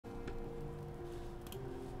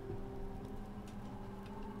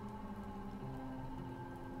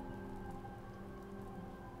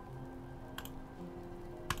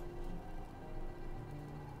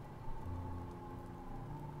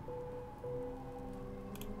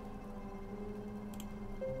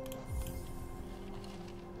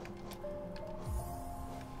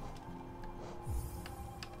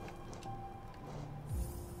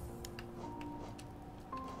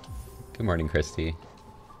Good morning, Christy.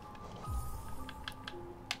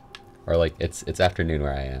 Or like, it's afternoon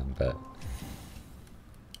where I am, but...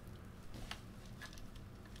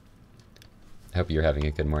 I hope you're having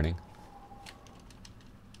a good morning.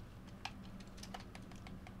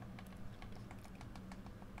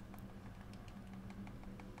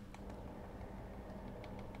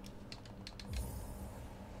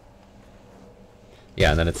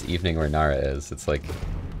 Yeah, and then it's evening where Nara is. It's like,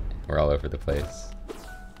 we're all over the place.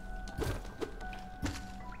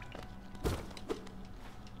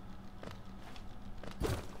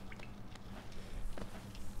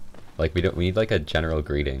 Like, we need like a general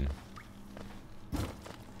greeting.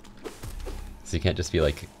 So you can't just be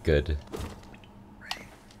like, good.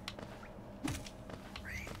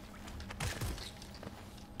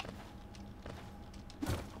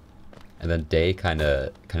 And then day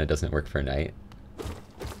kinda doesn't work for night.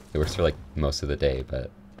 It works for like most of the day, but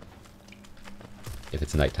if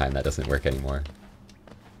it's nighttime, that doesn't work anymore.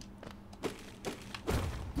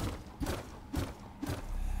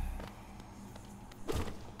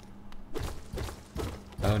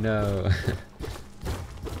 Oh no.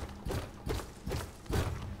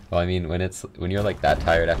 Well, I mean, when you're like that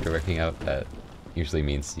tired after working out, that usually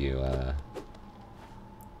means you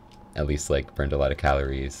at least like burned a lot of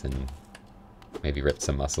calories and maybe ripped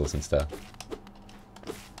some muscles and stuff.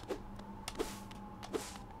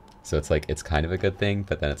 So it's like, it's kind of a good thing,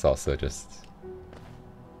 but then it's also just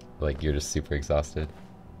like you're just super exhausted.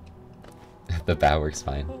 The bow works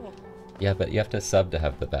fine. Yeah, but you have to sub to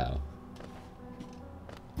have the bow.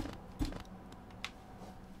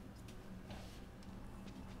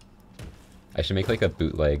 I should make like a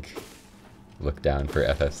bootleg look down for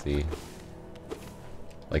FFC.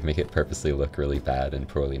 Like make it purposely look really bad and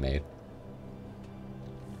poorly made.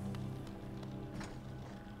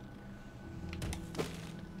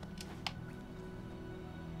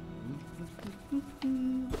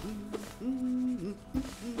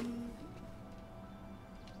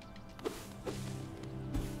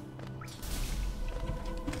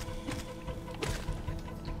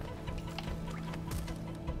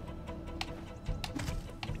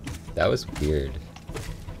 That was weird.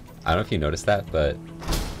 I don't know if you noticed that, but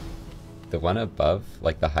the one above,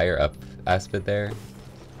 like the higher up aspid there,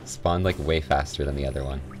 spawned like way faster than the other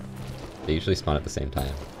one. They usually spawn at the same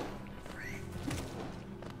time.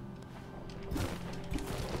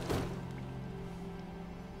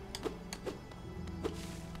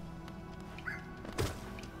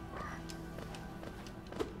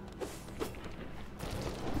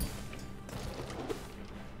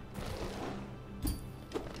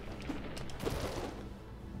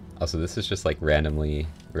 Also, this is just like randomly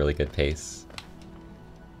really good pace.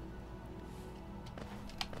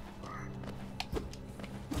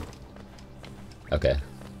 Okay.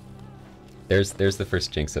 There's the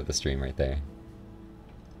first jinx of the stream right there.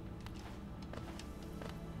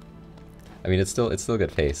 I mean, it's still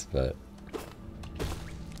good pace, but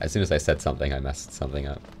as soon as I said something, I messed something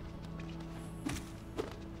up.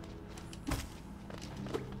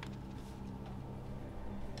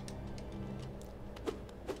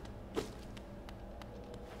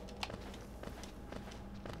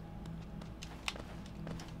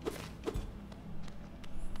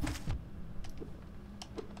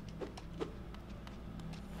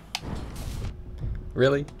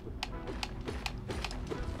 Really?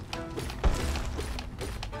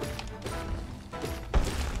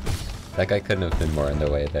 That guy couldn't have been more in the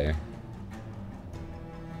way there.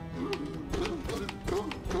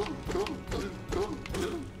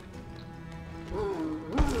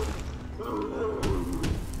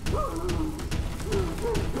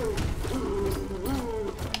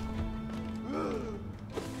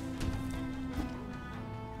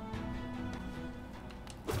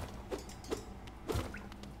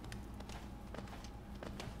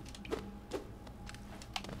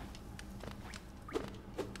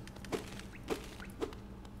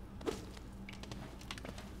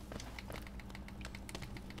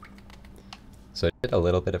 So I did a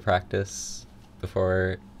little bit of practice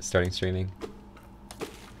before starting streaming.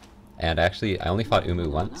 And actually, I only fought Uumuu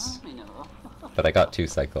once, but I got 2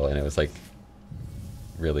 cycle and it was like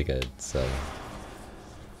really good, so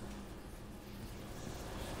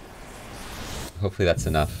hopefully that's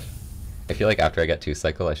enough. I feel like after I get 2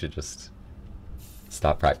 cycle, I should just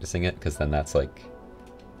stop practicing it, because then that's like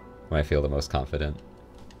when I feel the most confident,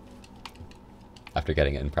 after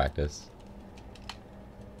getting it in practice.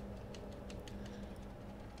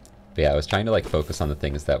 But yeah, I was trying to like focus on the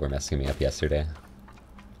things that were messing me up yesterday.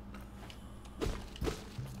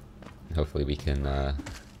 Hopefully we can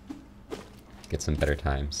get some better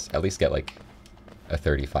times. At least get like a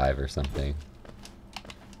 35 or something.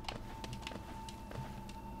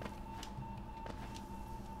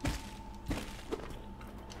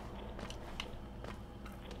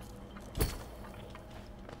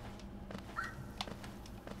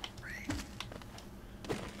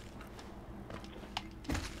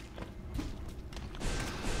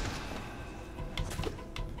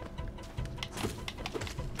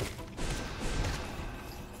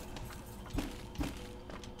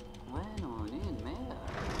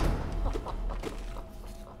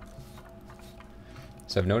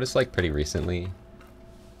 So I've noticed like pretty recently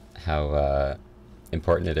how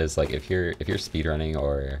important it is, like if you're speedrunning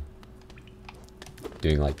or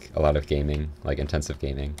doing like a lot of gaming, like intensive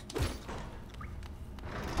gaming,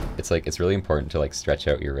 it's really important to like stretch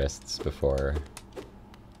out your wrists before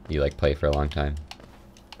you like play for a long time.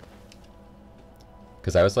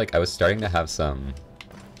 Because I was starting to have some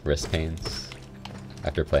wrist pains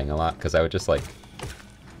after playing a lot, because I would just like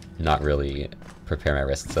not really prepare my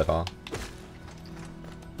wrists at all.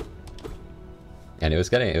 And it was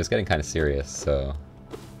getting kind of serious, so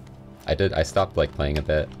I stopped like playing a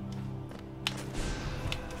bit.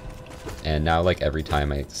 And now like every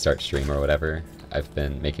time I start stream or whatever, I've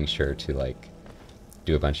been making sure to like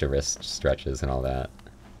do a bunch of wrist stretches and all that.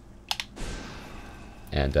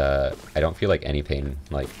 And I don't feel like any pain,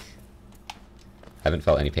 like I haven't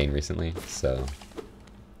felt any pain recently, so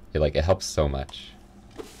it helps so much.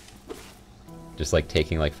 Just like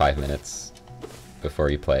taking like 5 minutes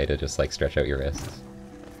before you play to just like stretch out your wrists.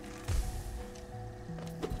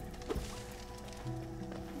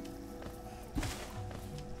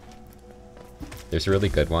 There's a really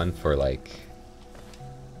good one for like,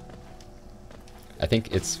 I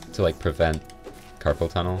think it's to like prevent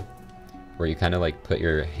carpal tunnel, where you kind of like put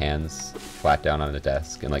your hands flat down on the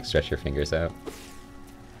desk and like stretch your fingers out.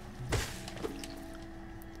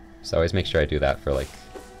 So I always make sure I do that for like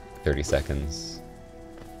 30 seconds.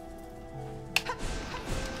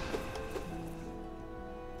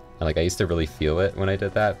 And like I used to really feel it when I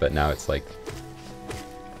did that, but now it's like,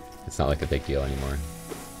 it's not like a big deal anymore.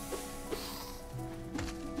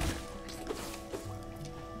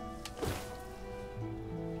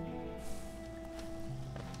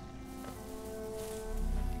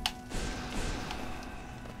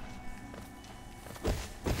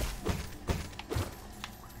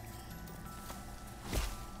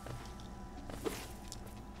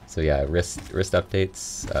 So yeah, wrist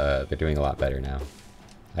updates, they're doing a lot better now.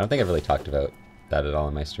 I don't think I've really talked about that at all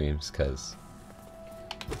in my streams, because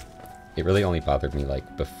it really only bothered me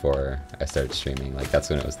like before I started streaming, like that's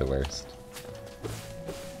when it was the worst.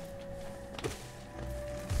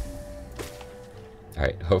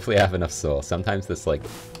 Alright, hopefully I have enough soul. Sometimes this like,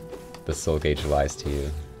 the soul gauge lies to you.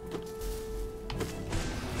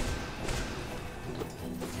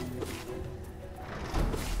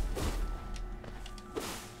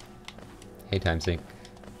 Hey, TimeSync.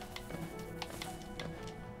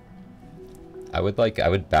 I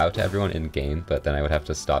would bow to everyone in game, but then I would have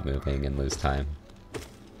to stop moving and lose time.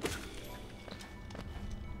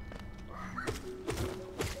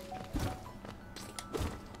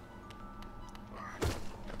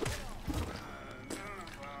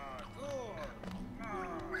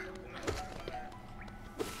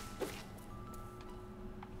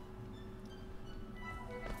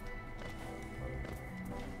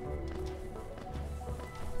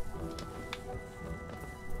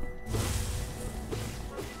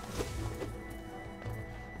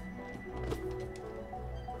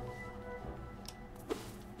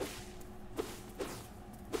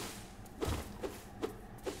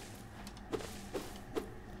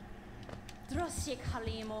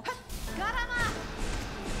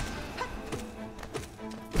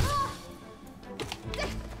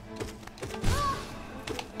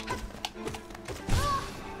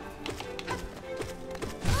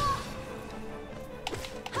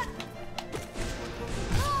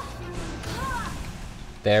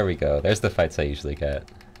 There we go. There's the fights I usually get.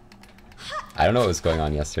 I don't know what was going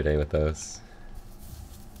on yesterday with those.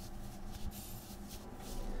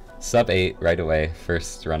 Sub 8 right away.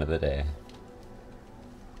 First run of the day.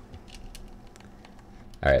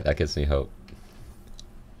 Alright, that gives me hope.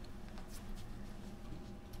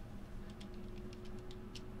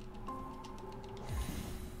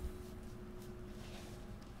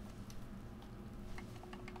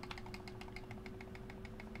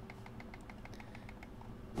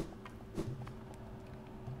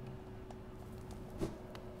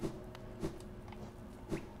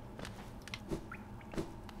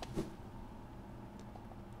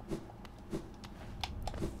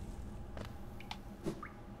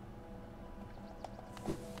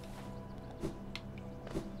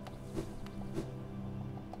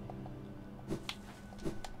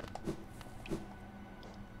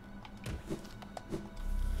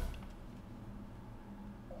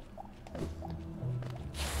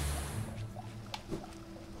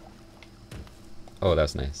 Oh,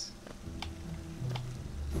 that's nice.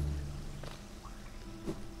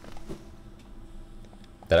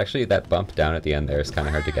 That bump down at the end there is kind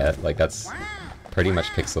of hard to get. Like, that's pretty much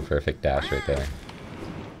pixel perfect dash right there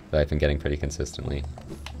that I've been getting pretty consistently.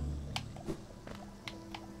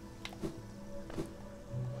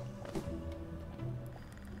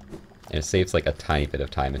 And it saves like a tiny bit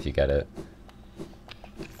of time if you get it.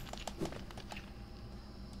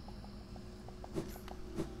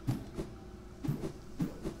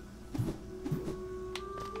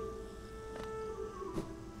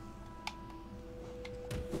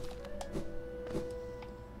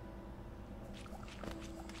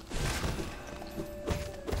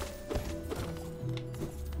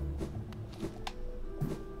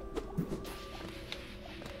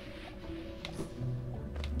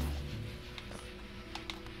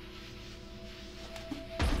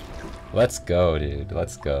 Let's go, dude.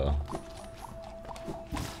 Let's go.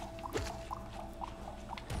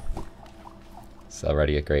 It's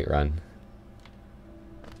already a great run.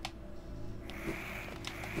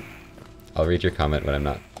 I'll read your comment when I'm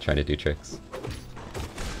not trying to do tricks.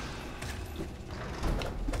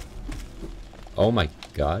 Oh my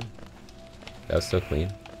god. That was so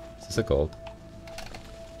clean. Is this a gold?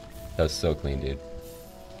 That was so clean, dude.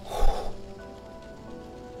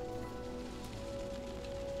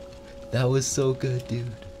 That was so good,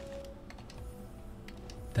 dude.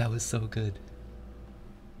 That was so good.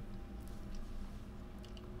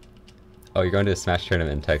 Oh, you're going to a Smash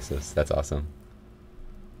tournament in Texas. That's awesome.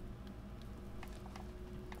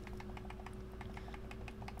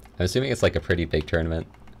 I'm assuming it's like a pretty big tournament.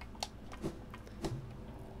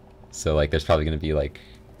 So like there's probably going to be like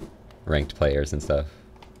ranked players and stuff.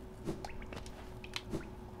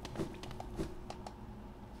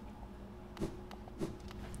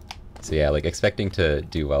 So yeah, like expecting to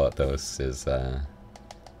do well at those is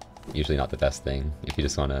usually not the best thing. If you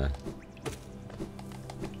just want to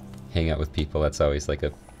hang out with people, that's always like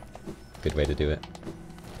a good way to do it.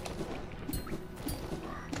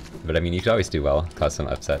 But I mean, you could always do well, cause some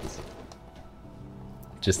upsets.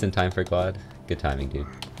 Just in time for Glad. Good timing, dude.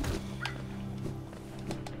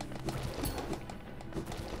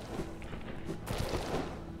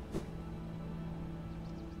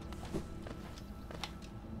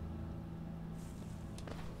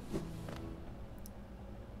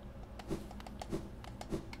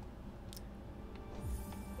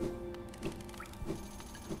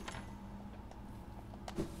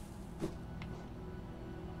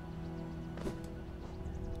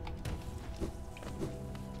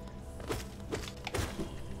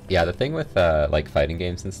 Yeah, the thing with like fighting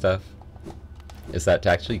games and stuff is that to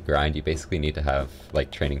actually grind, you basically need to have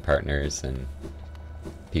like training partners and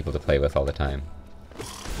people to play with all the time.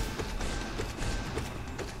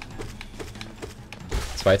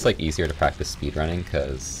 That's why it's like easier to practice speedrunning,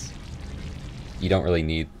 because you don't really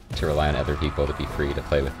need to rely on other people to be free to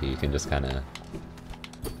play with you. You can just kind of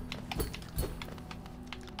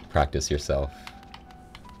practice yourself.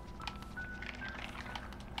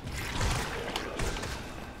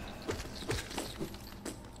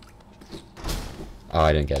 Oh,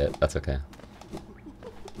 I didn't get it. That's okay.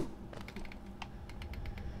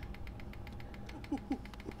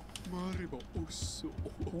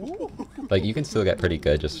 Like, you can still get pretty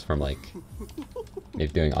good just from, like,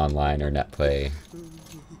 maybe doing online or net play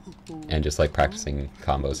and just, like, practicing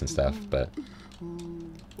combos and stuff, but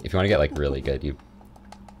if you want to get, like, really good, you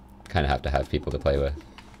kind of have to have people to play with.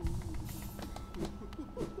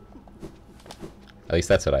 At least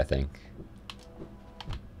that's what I think.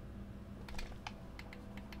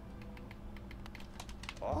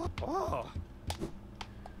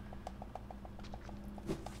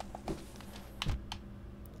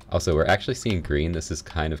 Also, we're actually seeing green. This is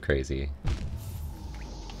kind of crazy.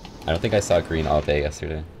 I don't think I saw green all day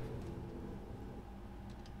yesterday.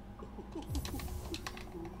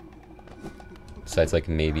 Besides, like,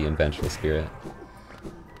 maybe in Vengeful Spirit.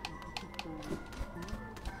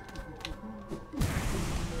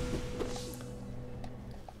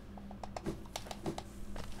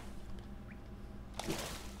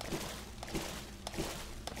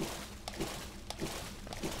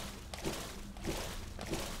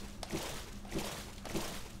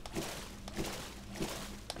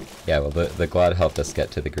 Yeah, well, the Glad helped us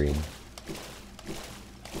get to the green.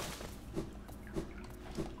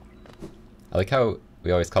 I like how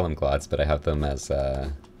we always call them Glads, but I have them as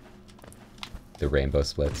the rainbow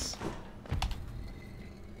splits.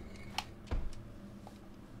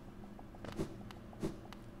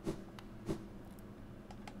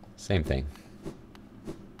 Same thing.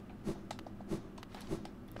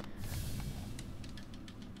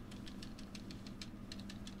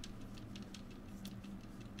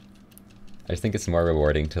 I just think it's more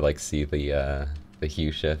rewarding to like see the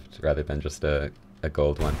hue shift rather than just a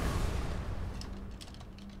gold one.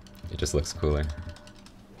 It just looks cooler.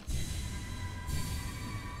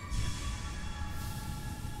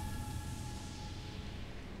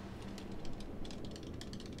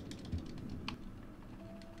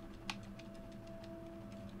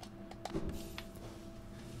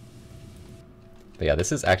 But yeah,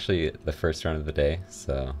 this is actually the first run of the day,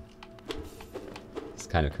 so it's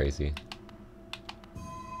kind of crazy.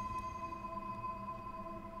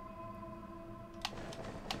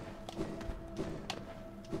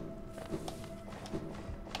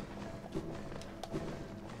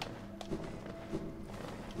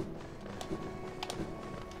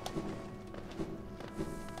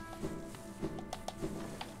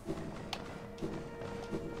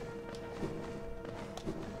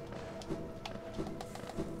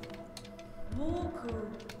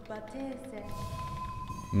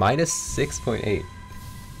 Minus 6.8.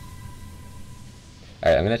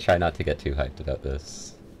 Alright, I'm gonna try not to get too hyped about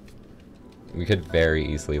this. We could very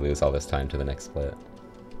easily lose all this time to the next split.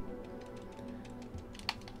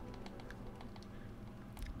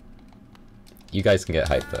 You guys can get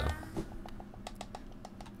hyped though.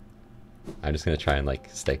 I'm just gonna try and like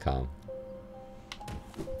stay calm.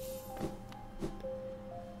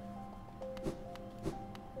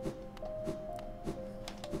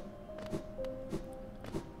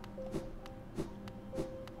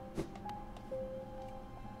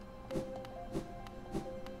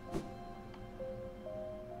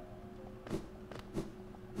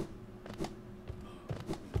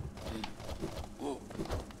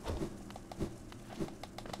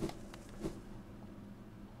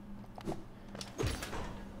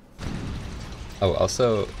 Oh,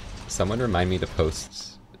 also, someone remind me to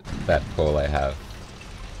post that poll I have.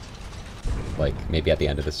 Like, maybe at the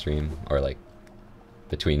end of the stream, or like,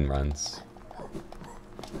 between runs.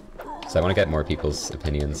 So I want to get more people's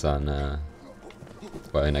opinions on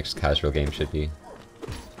what the next casual game should be.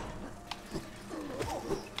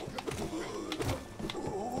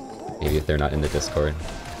 Maybe if they're not in the Discord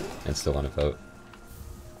and still want to vote.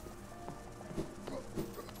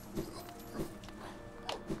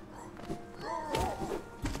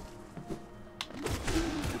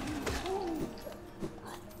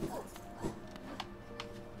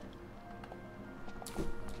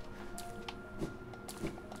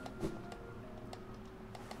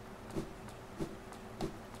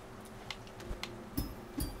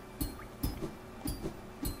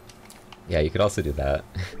 Yeah, you could also do that.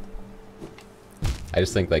 I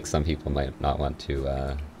just think like some people might not want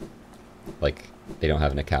to, like, they don't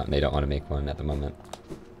have an account and they don't want to make one at the moment.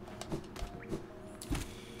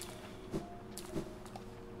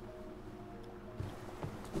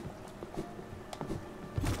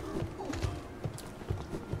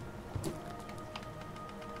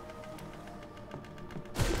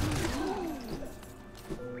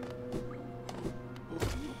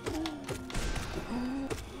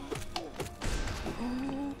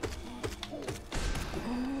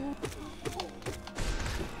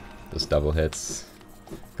 Those double hits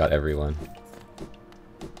got everyone.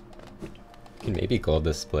 Can maybe gold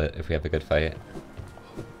this split if we have a good fight.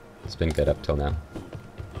 It's been good up till now.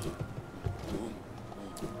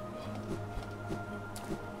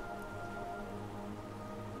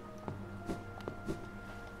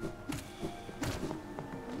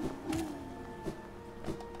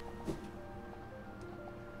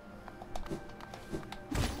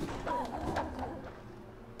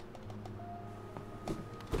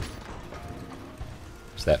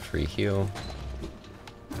 That free heal.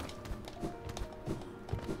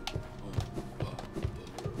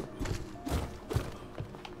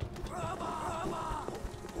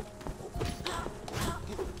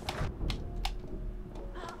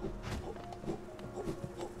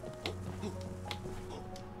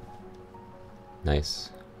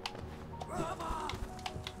 Nice.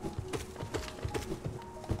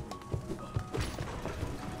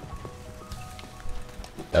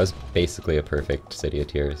 That was basically a perfect City of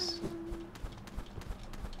Tears.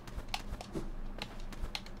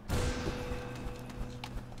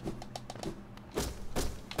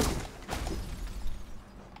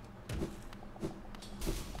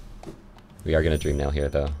 We are gonna Dream Nail here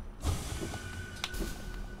though.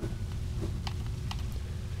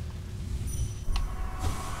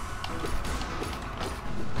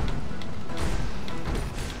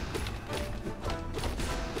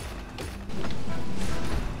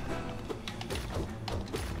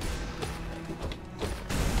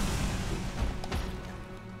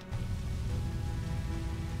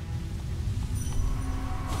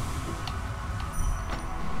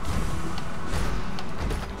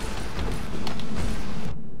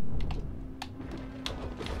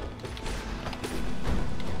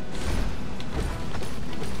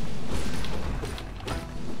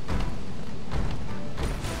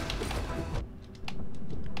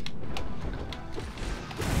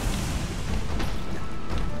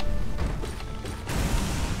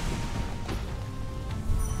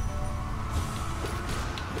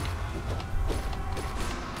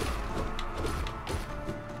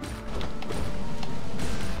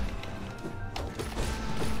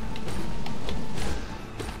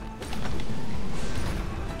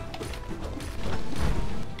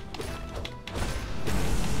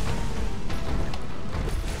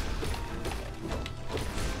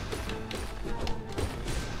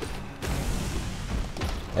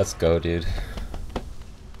 Let's go, dude.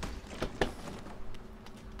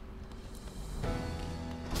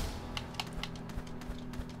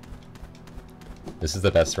 This is the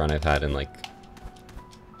best run I've had in like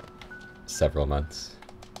several months.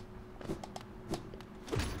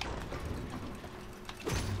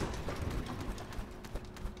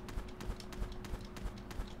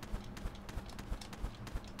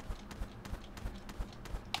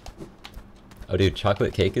 Oh dude,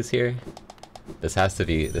 chocolate cake is here? This has to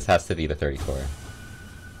be the 34.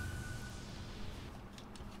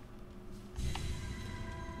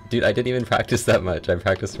 Dude, I didn't even practice that much. I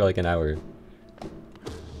practiced for like an hour.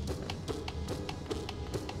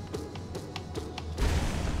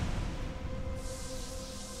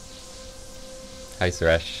 Hi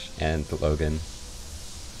Suresh and Logan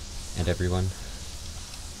and everyone.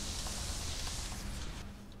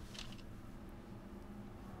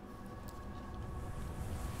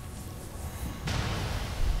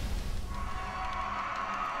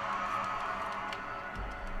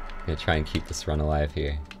 I'm gonna try and keep this run alive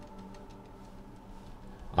here.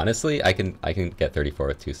 Honestly, I can get 34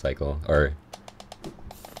 with 2 cycle or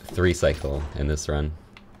 3 cycle in this run.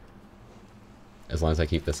 As long as I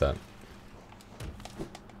keep this up.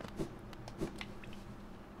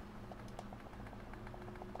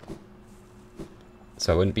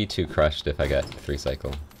 So I wouldn't be too crushed if I get 3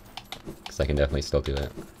 cycle, because I can definitely still do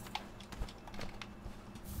it.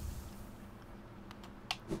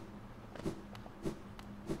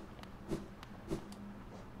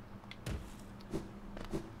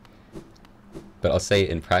 But I'll say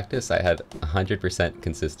in practice I had 100%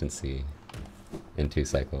 consistency in 2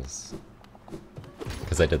 cycles,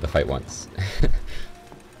 because I did the fight once.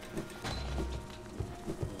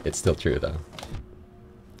 It's still true though.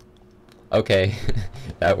 Okay,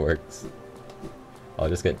 that works. I'll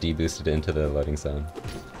just get deboosted into the loading zone.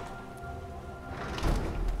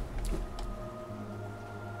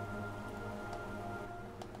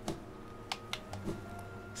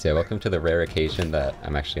 So yeah, welcome to the rare occasion that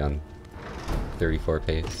I'm actually on 34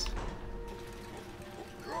 pace.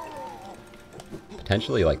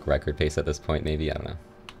 Potentially like record pace at this point, maybe, I don't know.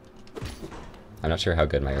 I'm not sure how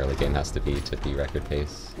good my early game has to be record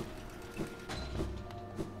pace.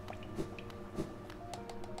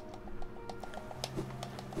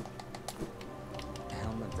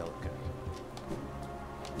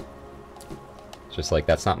 Just like,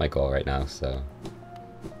 that's not my goal right now, so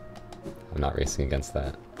I'm not racing against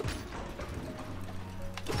that.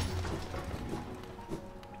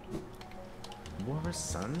 Våre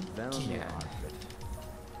son velmi Arfred.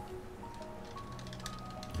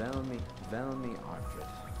 Velmi Arfred.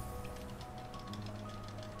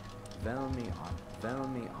 Velmi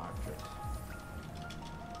Arfred.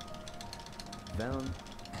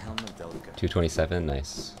 Helmet Delica. 227,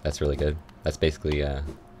 nice. That's really good. That's basically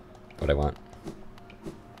what I want.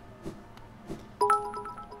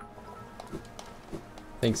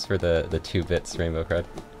 Thanks for the 2 bits, Rainbow Crud.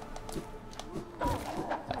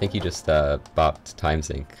 I think you just bopped Time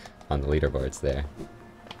Sync on the leaderboards there.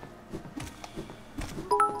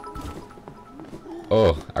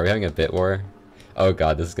 Oh, are we having a bit war? Oh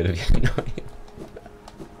god, this is gonna be annoying.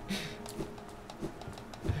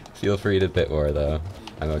 Feel free to bit war though.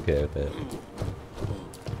 I'm okay with it.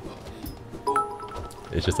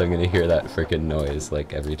 It's just I'm gonna hear that frickin' noise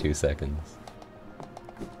like every 2 seconds.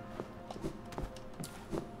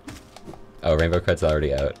 Oh, Rainbow Crud's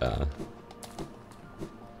already out.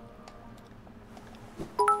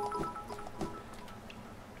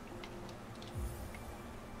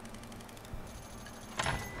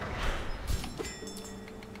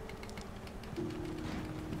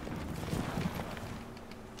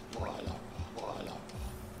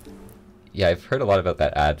 Yeah, I've heard a lot about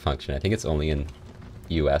that add function. I think it's only in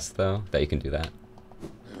US though that you can do that.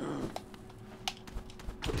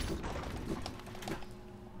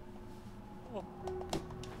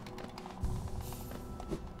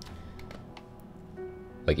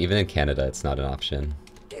 Like even in Canada it's not an option.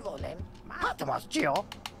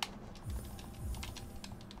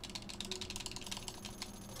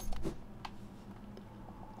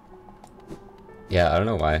 Yeah, I don't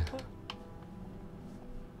know why.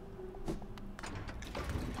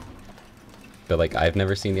 But like I've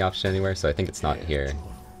never seen the option anywhere, so I think it's not here.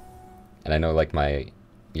 And I know like my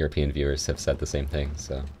European viewers have said the same thing,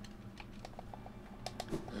 so.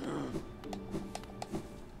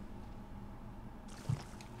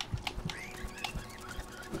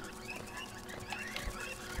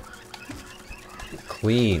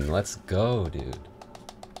 Clean, let's go, dude.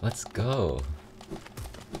 Let's go.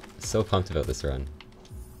 So pumped about this run.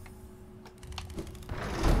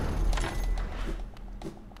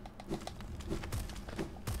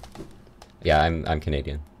 Yeah, I'm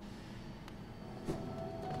Canadian.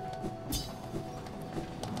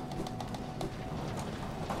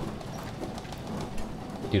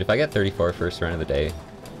 Dude, if I get 34 first run of the day,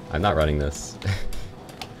 I'm not running this.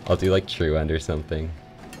 I'll do like true end or something.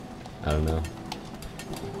 I don't know.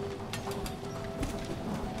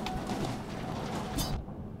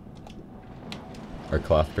 Or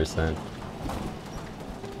cloth percent.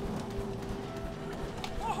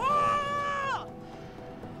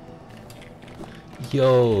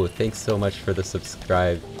 Yo, thanks so much for the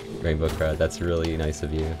subscribe, Rainbow Crowd. That's really nice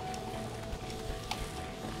of you.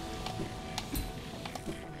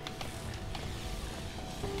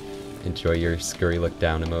 Enjoy your scurry look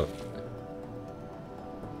down emote.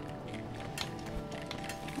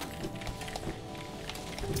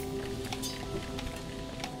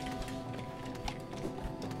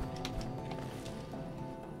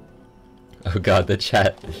 Oh god, the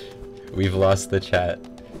chat. We've lost the chat.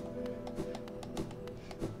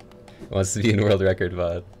 Wants to be in world record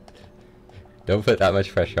VOD. Don't put that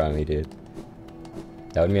much pressure on me, dude.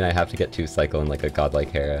 That would mean I have to get 2 cycle in like a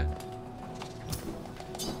godlike Hera.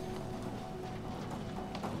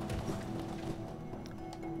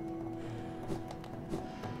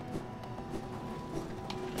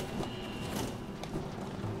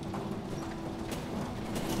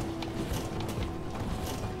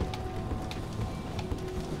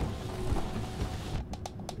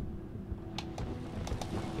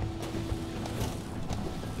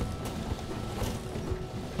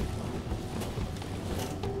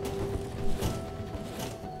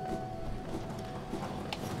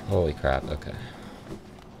 Holy crap, okay.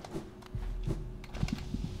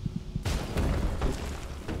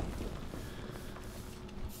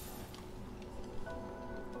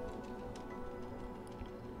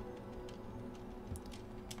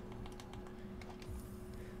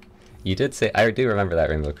 You did say, I do remember that,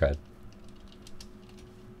 Rainbow Crud.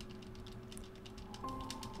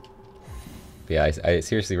 But yeah, I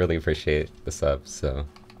seriously really appreciate the subs, so.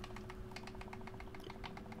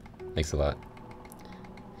 Thanks a lot.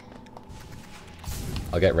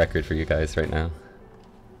 I'll get record for you guys right now.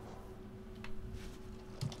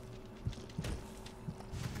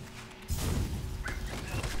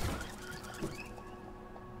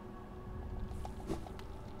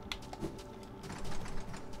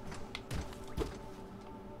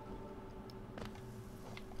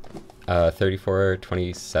 Uh,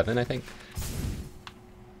 34:27, I think.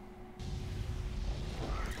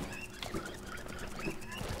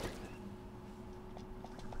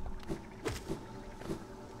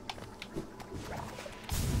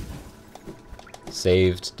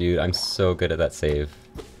 Saved, dude. I'm so good at that save.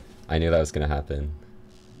 I knew that was gonna happen.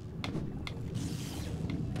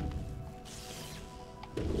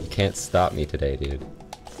 You can't stop me today, dude.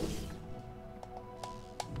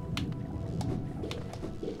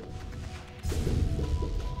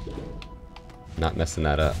 Not messing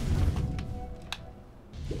that up.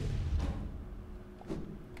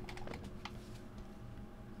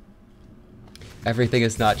 Everything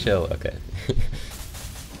is not chill. Okay.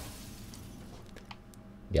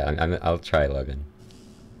 Yeah, I'll try Logan.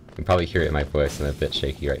 You can probably hear it in my voice. I'm a bit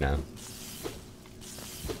shaky right now.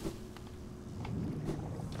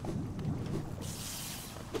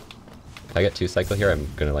 If I get 2 cycle here, I'm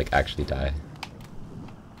gonna like actually die.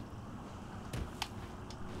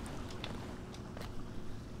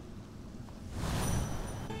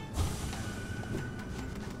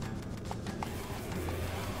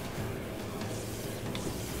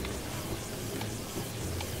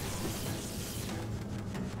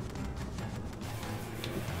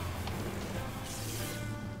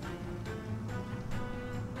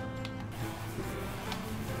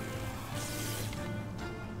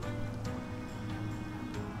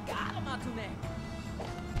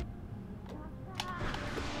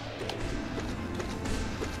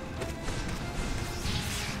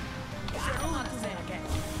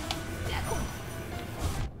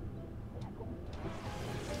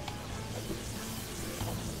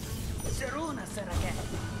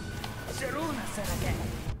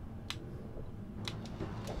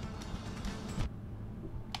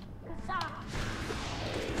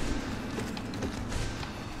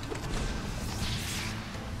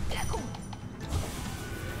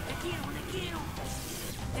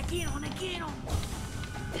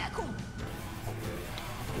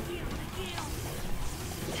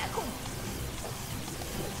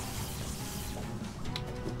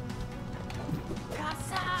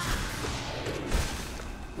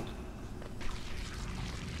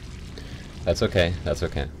 That's okay, that's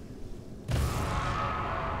okay.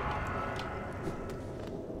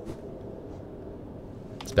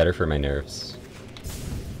 It's better for my nerves.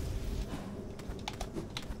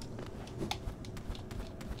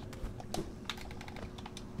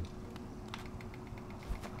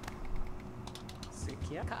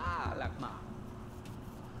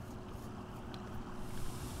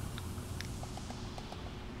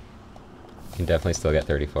 Can definitely still get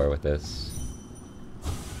 34 with this.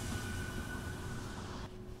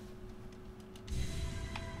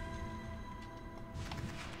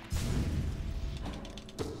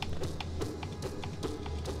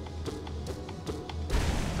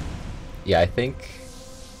 Yeah, I think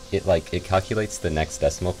it calculates the next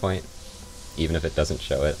decimal point, even if it doesn't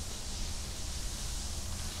show it.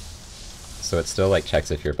 So it still like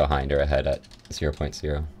checks if you're behind or ahead at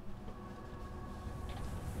 0.0.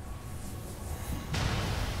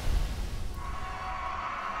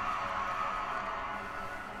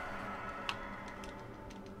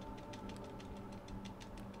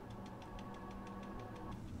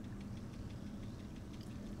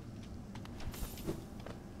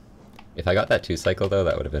 If I got that 2 cycle though,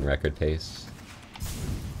 that would have been record pace.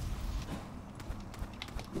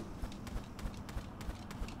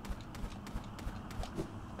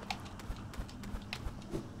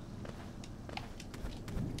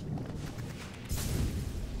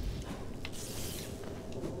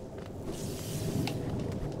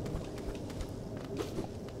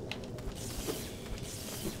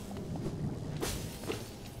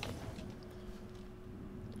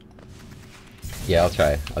 Yeah, I'll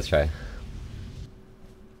try.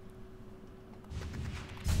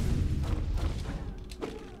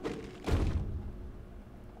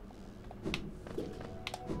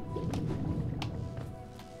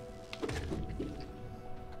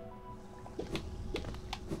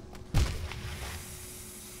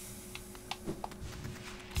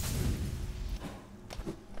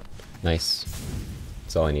 Nice.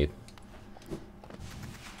 That's all I need.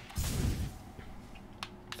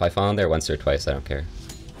 If I fall in there once or twice, I don't care.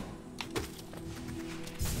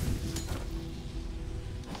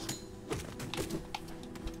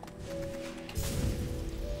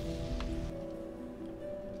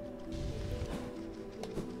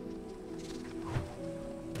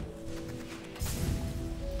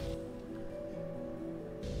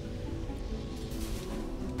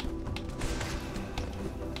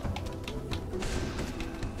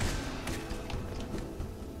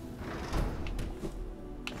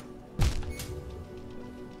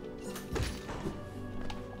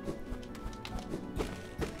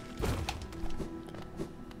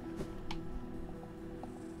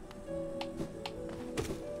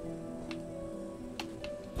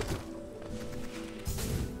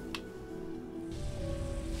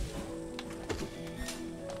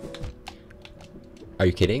 Are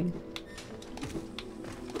you kidding?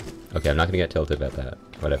 Okay, I'm not gonna get tilted about that.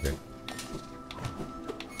 Whatever.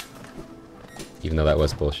 Even though that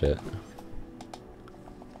was bullshit.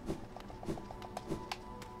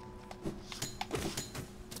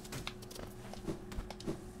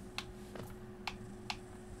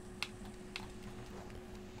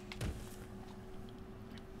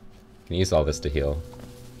 Can use all this to heal.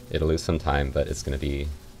 It'll lose some time, but it's gonna be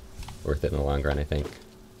worth it in the long run, I think.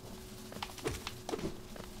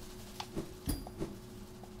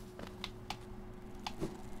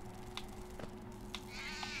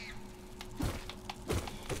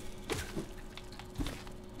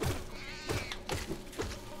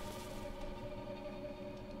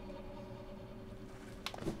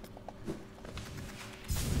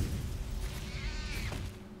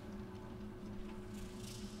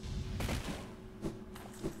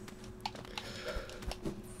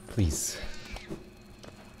 Please.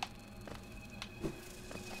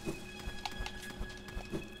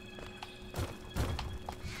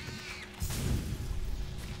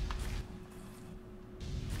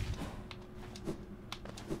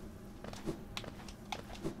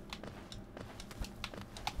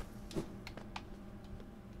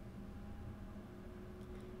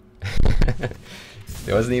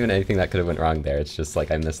 There wasn't even anything that could have went wrong there. It's just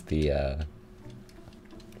like I missed the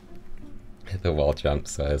wall jump,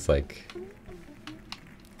 so I was like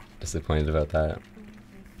disappointed about that.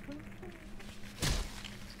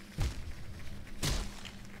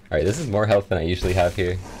 Alright, this is more health than I usually have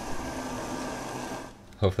here.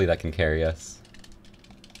 Hopefully that can carry us.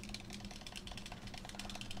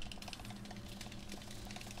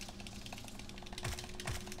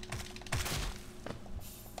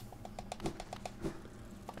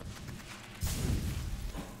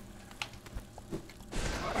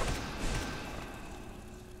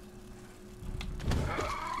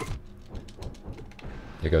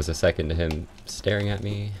 There goes a second to him staring at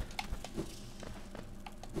me.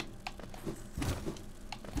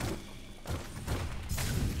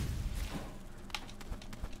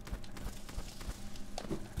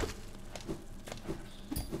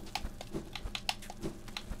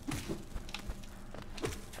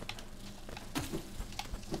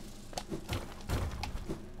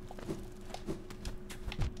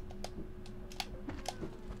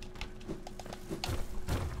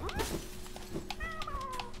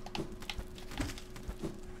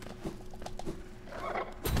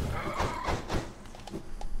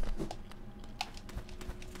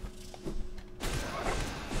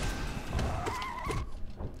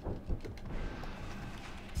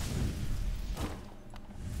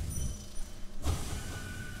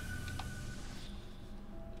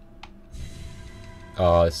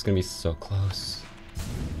 Oh, this is gonna be so close.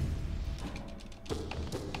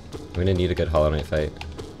 I'm gonna need a good Hollow Knight fight.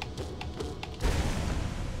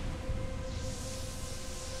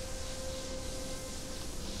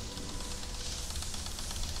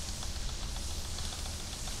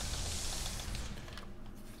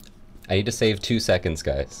 I need to save 2 seconds,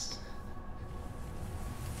 guys.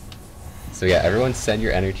 So yeah, everyone send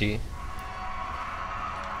your energy.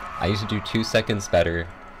 I need to do 2 seconds better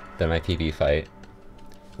than my PB fight,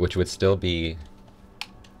 which would still be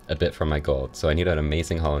a bit from my gold. So I need an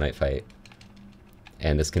amazing Hollow Knight fight.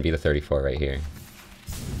 And this can be the 34 right here.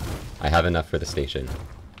 I have enough for the station.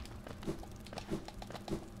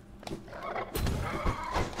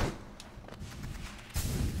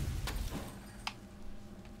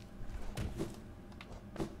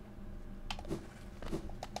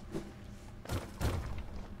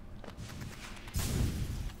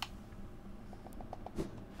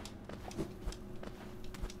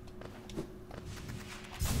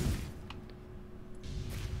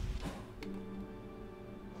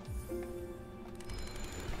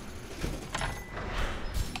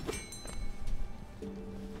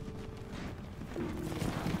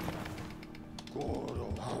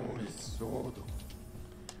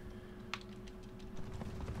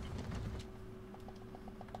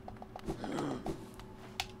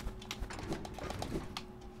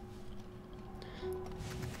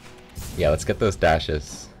 Yeah, let's get those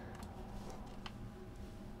dashes.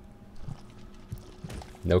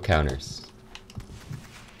 No counters.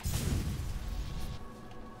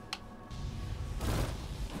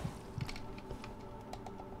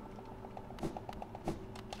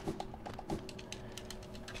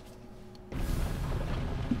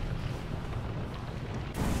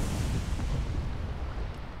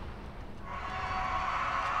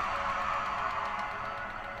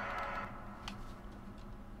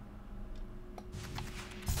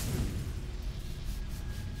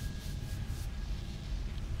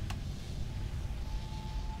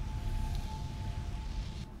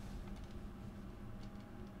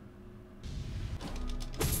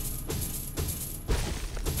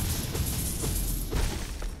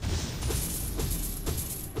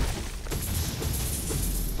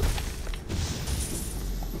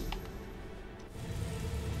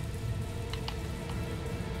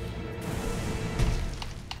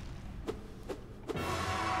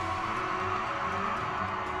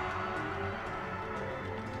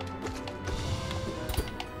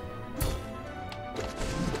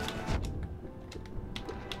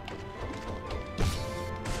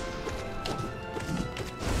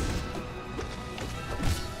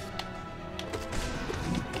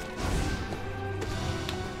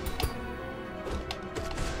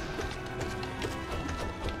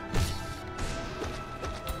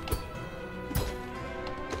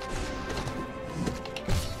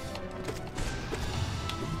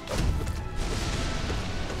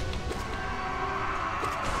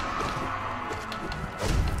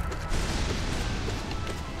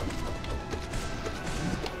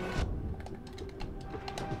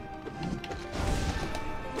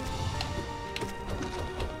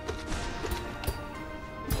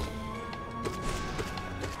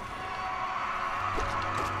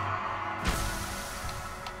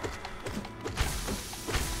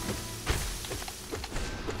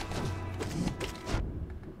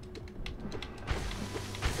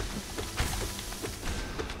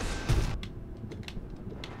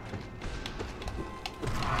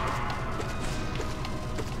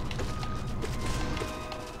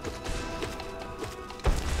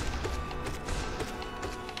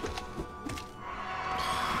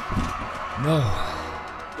 No.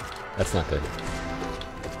 That's not good.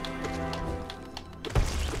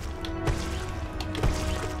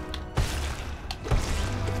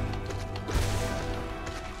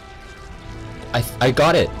 I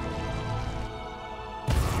got it.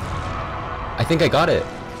 I think I got it.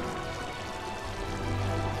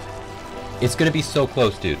 It's gonna be so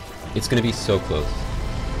close, dude. It's gonna be so close.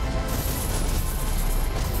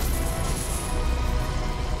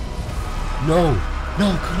 No!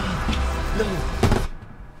 No, come on! No!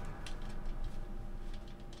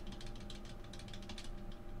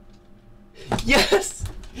 Yes!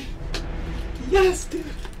 Yes, dude!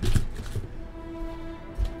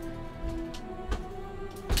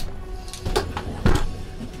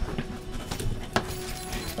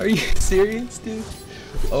 Are you serious, dude?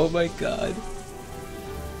 Oh my god.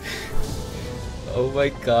 Oh my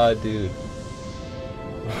god, dude.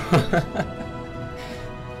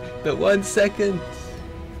 The 1 second.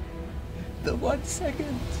 The 1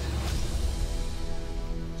 second.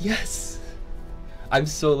 Yes. I'm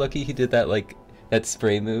so lucky he did that, like, that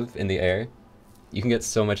spray move in the air. You can get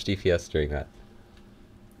so much DPS during that.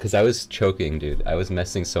 Because I was choking, dude. I was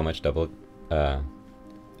missing so much double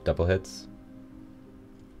hits.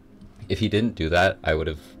 If he didn't do that, I would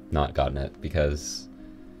have not gotten it, because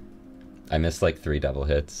I missed like 3 double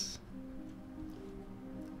hits.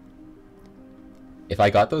 If I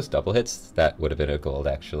got those double hits, that would have been a gold,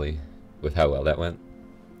 actually, with how well that went.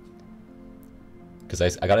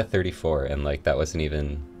 Because I got a 34, and like that wasn't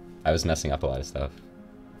even... I was messing up a lot of stuff.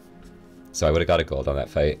 So I would have got a gold on that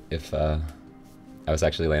fight if I was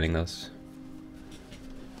actually landing those.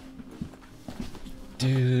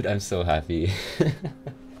 Dude, I'm so happy.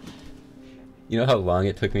 You know how long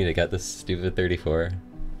it took me to get this stupid 34?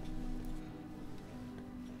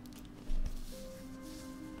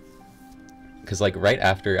 Because like right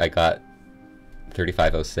after I got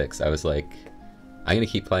 3506, I was like, I'm gonna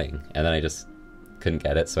keep playing, and then I just couldn't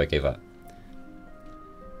get it, so I gave up.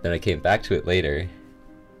 Then I came back to it later,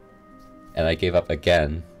 and I gave up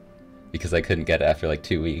again because I couldn't get it after like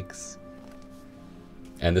 2 weeks.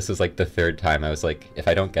 And this was like the 3rd time. I was like, if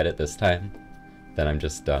I don't get it this time, then I'm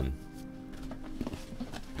just done.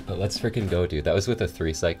 But let's freaking go, dude. That was with a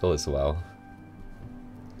 3 cycle as well.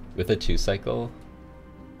 With a 2 cycle,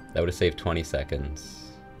 that would have saved 20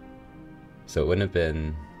 seconds. So it wouldn't have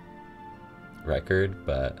been record,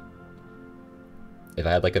 but if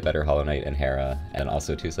I had like a better Hollow Knight and Hera and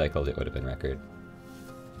also 2 cycles, it would have been record.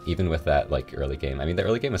 Even with that like early game. I mean, the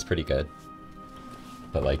early game was pretty good,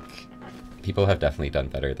 but like people have definitely done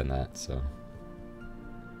better than that, so.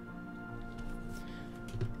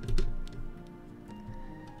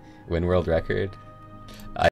 Win world record?